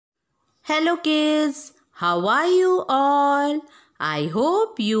Hello kids, how are you all? I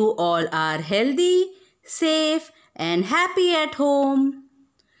hope you all are healthy, safe and happy at home.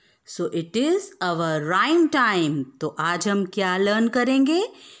 So it is our rhyme time. तो आज हम क्या learn करेंगे?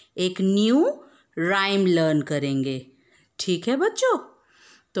 एक new rhyme learn करेंगे. ठीक है बच्चों?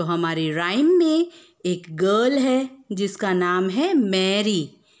 तो हमारी राइम में एक गर्ल है जिसका नाम है मैरी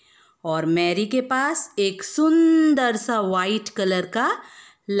और मैरी के पास एक सुंदर सा वाइट कलर का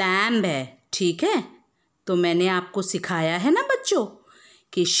लैम्ब है. ठीक है, तो मैंने आपको सिखाया है ना बच्चों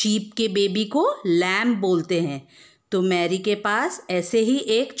कि शीप के बेबी को लैम्ब बोलते हैं. तो मैरी के पास ऐसे ही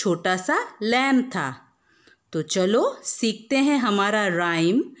एक छोटा सा लैम्ब था. तो चलो सीखते हैं हमारा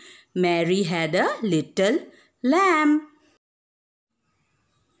rhyme. Mary had a little lamb.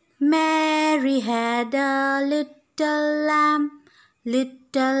 Mary had a little lamb,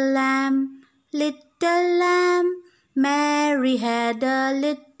 little lamb, little lamb. Mary had a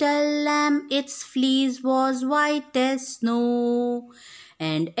little lamb, its fleece was white as snow.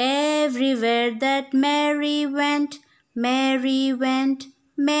 And everywhere that Mary went, Mary went,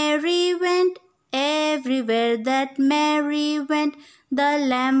 Mary went. Everywhere that Mary went, the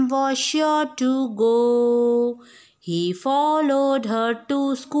lamb was sure to go. He followed her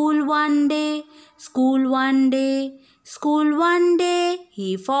to school one day, school one day. School one day,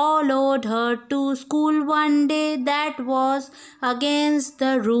 he followed her to school one day. That was against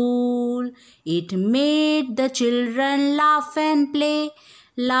the rule. It made the children laugh and play,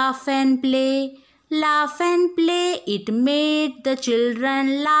 laugh and play, laugh and play. It made the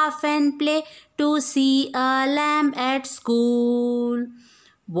children laugh and play to see a lamb at school.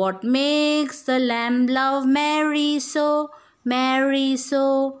 What makes the lamb love Mary so, Mary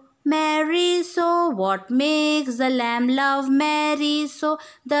so? Mary so, what makes the lamb love Mary so?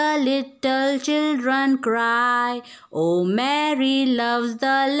 The little children cry. Oh, Mary loves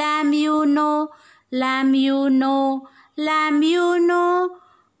the lamb, you know, lamb, you know, lamb, you know.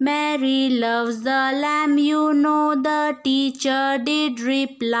 Mary loves the lamb, you know, the teacher did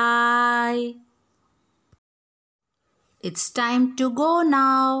reply. It's time to go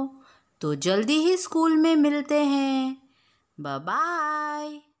now. तो जल्दी ही school में मिलते हैं. Bye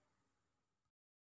bye.